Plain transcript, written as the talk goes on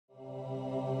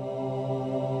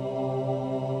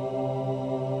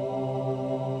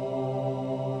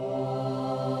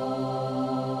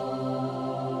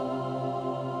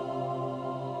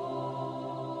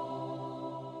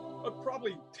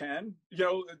10, you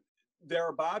know,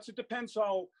 thereabouts. It depends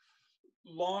how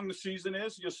long the season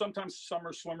is. You know, sometimes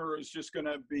summer swimmer is just going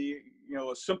to be, you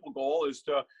know, a simple goal is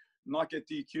to not get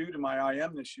DQ'd in my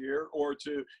IM this year, or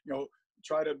to, you know,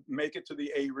 try to make it to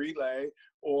the A relay,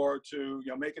 or to, you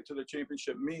know, make it to the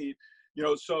championship meet. You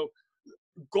know, so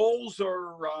goals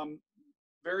are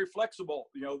very flexible.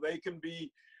 You know, they can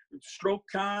be stroke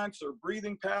counts or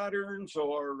breathing patterns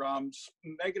or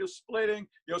negative splitting,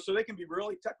 you know, so they can be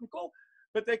really technical,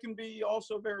 but they can be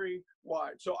also very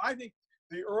wide. So I think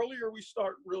the earlier we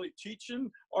start really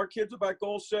teaching our kids about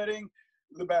goal setting,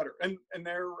 the better. And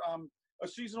they're a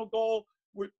seasonal goal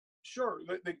would, sure,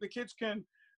 the kids can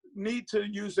need to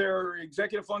use their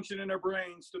executive function in their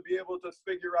brains to be able to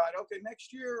figure out, okay,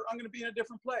 next year I'm going to be in a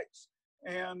different place,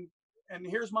 and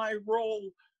here's my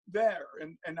role there,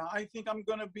 and I think I'm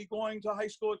going to be going to high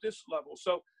school at this level.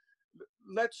 So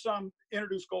let's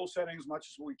introduce goal setting as much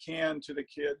as we can to the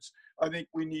kids. I think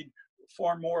we need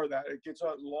far more of that. It gets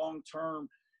a long-term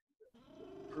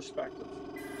perspective.